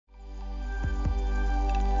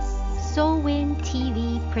Soulwind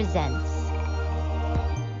TV presents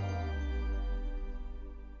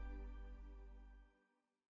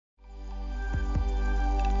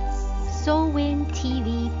Soulwind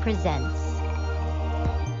TV presents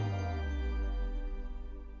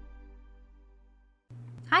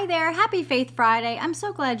Hi there, happy Faith Friday. I'm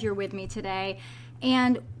so glad you're with me today.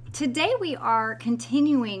 And today we are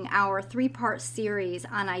continuing our three-part series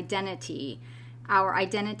on identity, our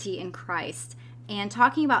identity in Christ, and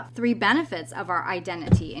talking about three benefits of our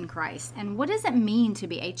identity in Christ. And what does it mean to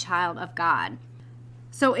be a child of God?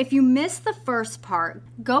 So if you missed the first part,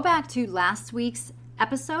 go back to last week's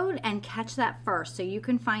episode and catch that first so you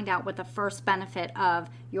can find out what the first benefit of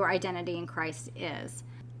your identity in Christ is.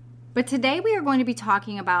 But today we are going to be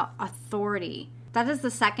talking about authority. That is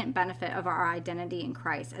the second benefit of our identity in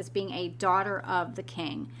Christ, as being a daughter of the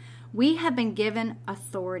King. We have been given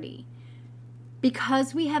authority.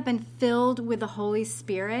 Because we have been filled with the Holy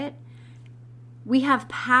Spirit, we have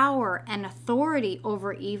power and authority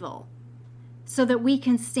over evil so that we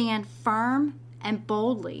can stand firm and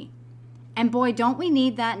boldly. And boy, don't we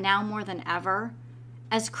need that now more than ever?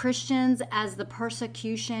 As Christians, as the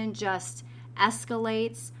persecution just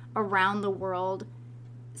escalates around the world,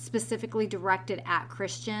 specifically directed at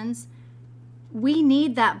Christians, we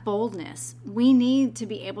need that boldness. We need to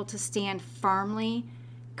be able to stand firmly,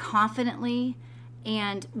 confidently,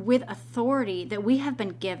 and with authority that we have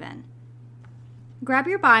been given. Grab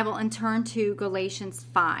your Bible and turn to Galatians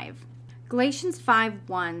 5. Galatians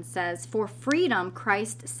 5:1 says, "For freedom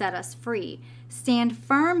Christ set us free. Stand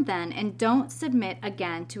firm then and don't submit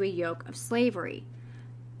again to a yoke of slavery."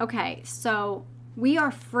 Okay, so we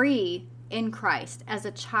are free in Christ as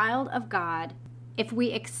a child of God if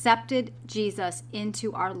we accepted Jesus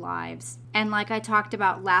into our lives. And like I talked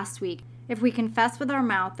about last week, if we confess with our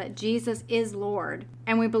mouth that Jesus is Lord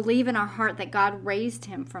and we believe in our heart that God raised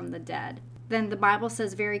him from the dead, then the Bible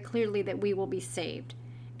says very clearly that we will be saved.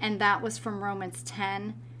 And that was from Romans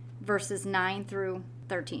 10, verses 9 through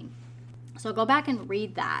 13. So go back and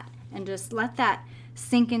read that and just let that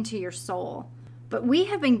sink into your soul. But we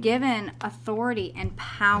have been given authority and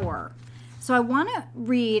power. So I want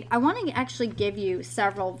to actually give you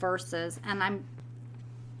several verses, and I'm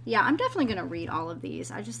definitely going to read all of these.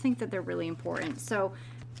 I just think that they're really important. So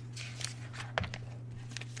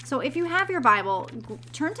if you have your Bible,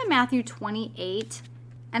 turn to Matthew 28,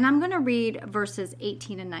 and I'm going to read verses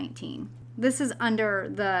 18 and 19. This is under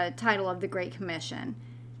the title of the Great Commission.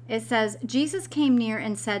 It says, "Jesus came near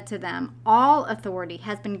and said to them, 'All authority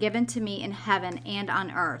has been given to me in heaven and on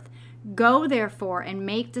earth. Go therefore and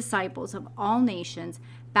make disciples of all nations,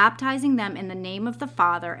 baptizing them in the name of the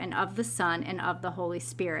Father and of the Son and of the Holy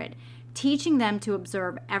Spirit, teaching them to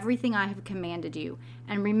observe everything I have commanded you.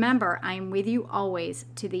 And remember, I am with you always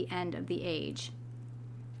to the end of the age.'"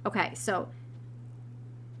 Okay, so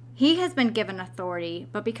he has been given authority,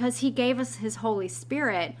 but because he gave us his Holy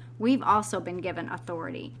Spirit, we've also been given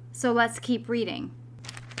authority. So let's keep reading.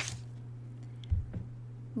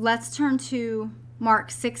 Let's turn to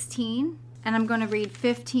Mark 16, and I'm going to read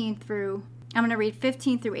 15 through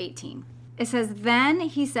 18. It says, "Then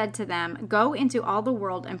he said to them, 'Go into all the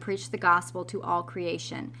world and preach the gospel to all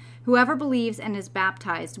creation. Whoever believes and is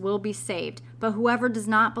baptized will be saved, but whoever does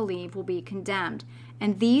not believe will be condemned.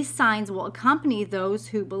 And these signs will accompany those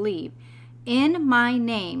who believe. In my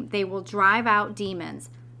name they will drive out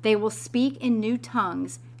demons. They will speak in new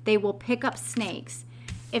tongues. They will pick up snakes.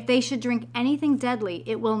 If they should drink anything deadly,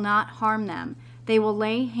 it will not harm them. They will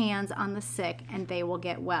lay hands on the sick and they will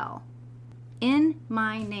get well.'" In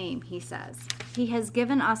my name, he says. He has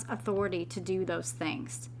given us authority to do those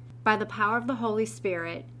things by the power of the Holy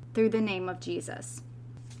Spirit through the name of Jesus.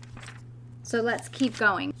 So let's keep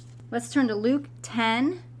going. Let's turn to Luke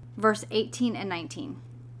 10, verse 18 and 19.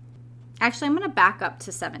 Actually, I'm going to back up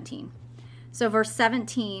to 17. So verse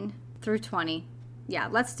 17 through 20. Yeah,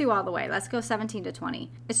 let's do all the way. Let's go 17 to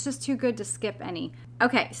 20. It's just too good to skip any.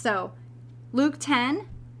 Okay, so Luke 10,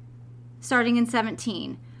 starting in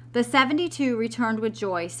 17. "The 72 returned with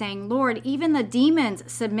joy, saying, 'Lord, even the demons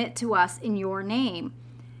submit to us in your name.'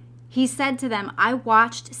 He said to them, 'I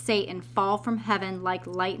watched Satan fall from heaven like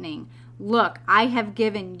lightning. Look, I have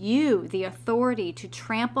given you the authority to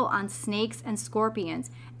trample on snakes and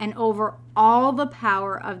scorpions and over all the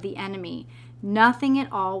power of the enemy. Nothing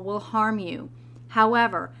at all will harm you.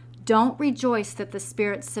 However, don't rejoice that the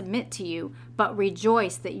spirits submit to you, but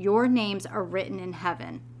rejoice that your names are written in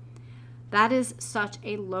heaven.'" That is such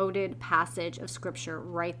a loaded passage of scripture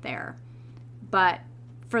right there. But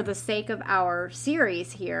for the sake of our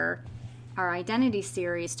series here, our identity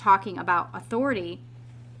series talking about authority,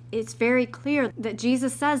 it's very clear that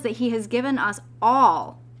Jesus says that he has given us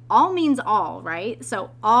all all means all, right?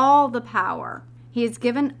 So all the power. He has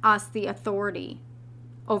given us the authority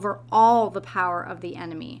over all the power of the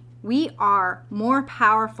enemy. We are more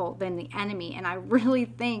powerful than the enemy. And I really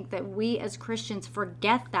think that we as Christians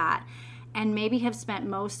forget that and maybe have spent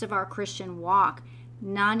most of our Christian walk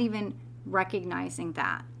not even recognizing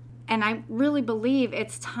that. And I really believe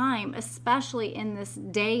it's time, especially in this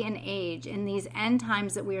day and age, in these end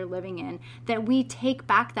times that we are living in, that we take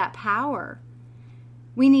back that power.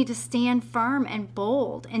 We need to stand firm and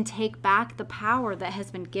bold and take back the power that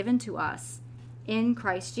has been given to us in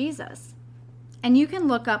Christ Jesus. And you can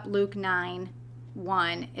look up Luke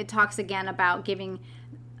 9:1. It talks again about giving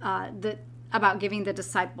the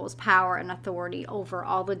disciples power and authority over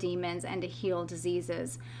all the demons and to heal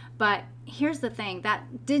diseases. But here's the thing,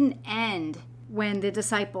 that didn't end when the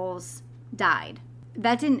disciples died.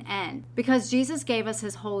 That didn't end because Jesus gave us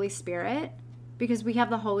his Holy Spirit. Because we have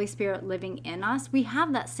the Holy Spirit living in us, we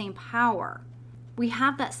have that same power. We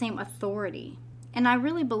have that same authority. And I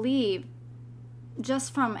really believe,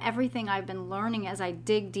 just from everything I've been learning as I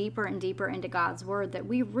dig deeper and deeper into God's Word, that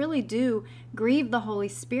we really do grieve the Holy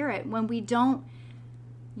Spirit when we don't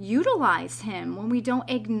utilize him, when we don't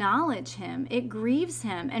acknowledge him. It grieves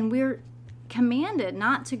him, and we're commanded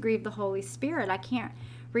not to grieve the Holy Spirit. I can't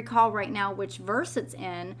recall right now which verse it's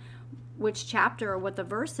in, which chapter or what the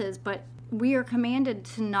verse is, but we are commanded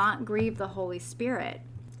to not grieve the Holy Spirit.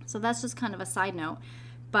 So that's just kind of a side note.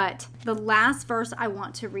 But the last verse I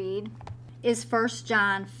want to read is 1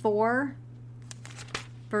 John 4,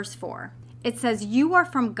 verse 4. It says, "You are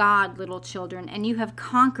from God, little children, and you have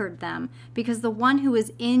conquered them, because the one who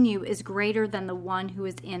is in you is greater than the one who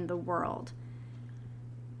is in the world."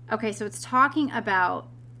 Okay, so it's talking about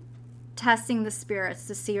testing the spirits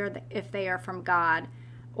to see if they are from God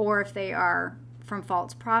or if they are from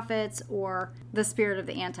false prophets or the spirit of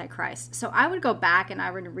the Antichrist. So I would go back and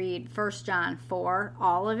I would read 1 John 4,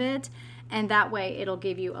 all of it, and that way it'll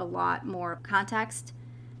give you a lot more context,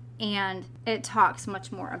 and it talks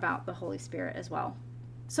much more about the Holy Spirit as well.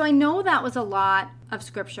 So I know that was a lot of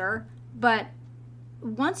scripture, but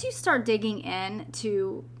once you start digging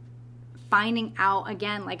into finding out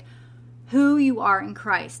again, like who you are in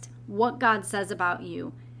Christ, what God says about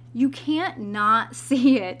you, you can't not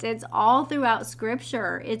see it. It's all throughout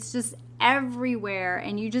scripture. It's just everywhere,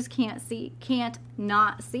 and you just can't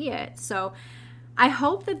not see it. So I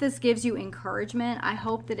hope that this gives you encouragement. I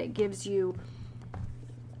hope that it gives you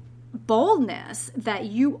boldness that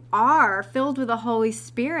you are filled with the Holy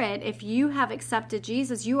Spirit. If you have accepted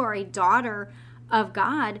Jesus, you are a daughter of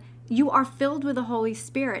God. You are filled with the Holy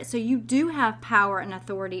Spirit. So you do have power and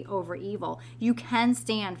authority over evil. You can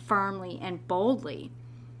stand firmly and boldly.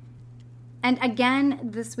 And again,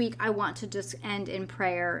 this week, I want to just end in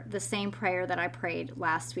prayer, the same prayer that I prayed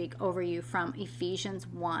last week over you from Ephesians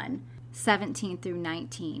 1, 17 through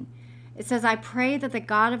 19. It says, "I pray that the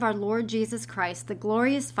God of our Lord Jesus Christ, the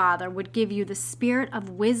glorious Father, would give you the spirit of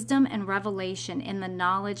wisdom and revelation in the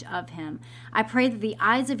knowledge of him. I pray that the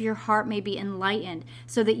eyes of your heart may be enlightened,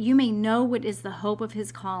 so that you may know what is the hope of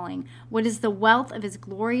his calling, what is the wealth of his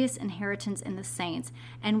glorious inheritance in the saints,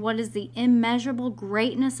 and what is the immeasurable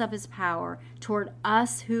greatness of his power toward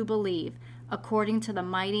us who believe, according to the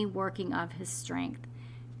mighty working of his strength."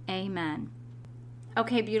 Amen.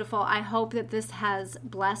 Okay, beautiful. I hope that this has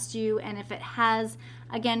blessed you. And if it has,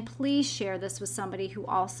 again, please share this with somebody who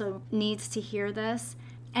also needs to hear this.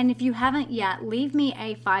 And if you haven't yet, leave me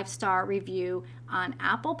a 5-star review on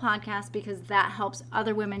Apple Podcasts, because that helps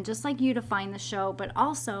other women just like you to find the show. But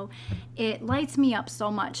also, it lights me up so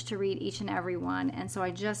much to read each and every one. And so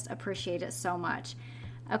I just appreciate it so much.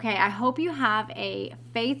 Okay, I hope you have a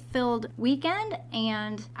faith-filled weekend,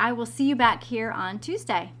 and I will see you back here on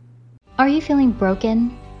Tuesday. Are you feeling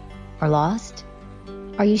broken or lost?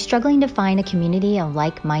 Are you struggling to find a community of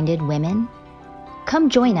like-minded women? Come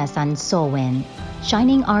join us on Soulwin,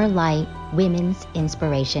 Shining Our Light Women's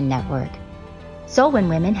Inspiration Network. Soulwin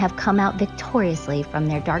women have come out victoriously from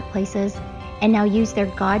their dark places and now use their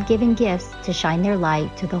God-given gifts to shine their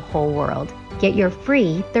light to the whole world. Get your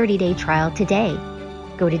free 30-day trial today.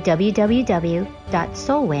 Go to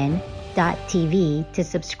www.soulwin.tv to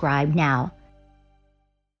subscribe now.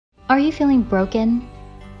 Are you feeling broken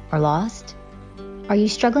or lost? Are you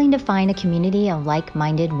struggling to find a community of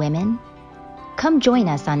like-minded women? Come join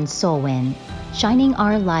us on Soulwin, Shining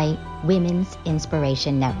Our Light Women's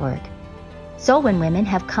Inspiration Network. Soulwin women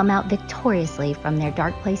have come out victoriously from their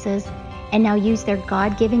dark places and now use their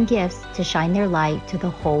God-given gifts to shine their light to the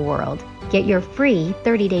whole world. Get your free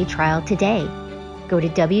 30-day trial today. Go to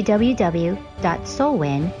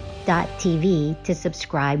www.soulwin.tv to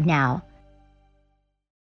subscribe now.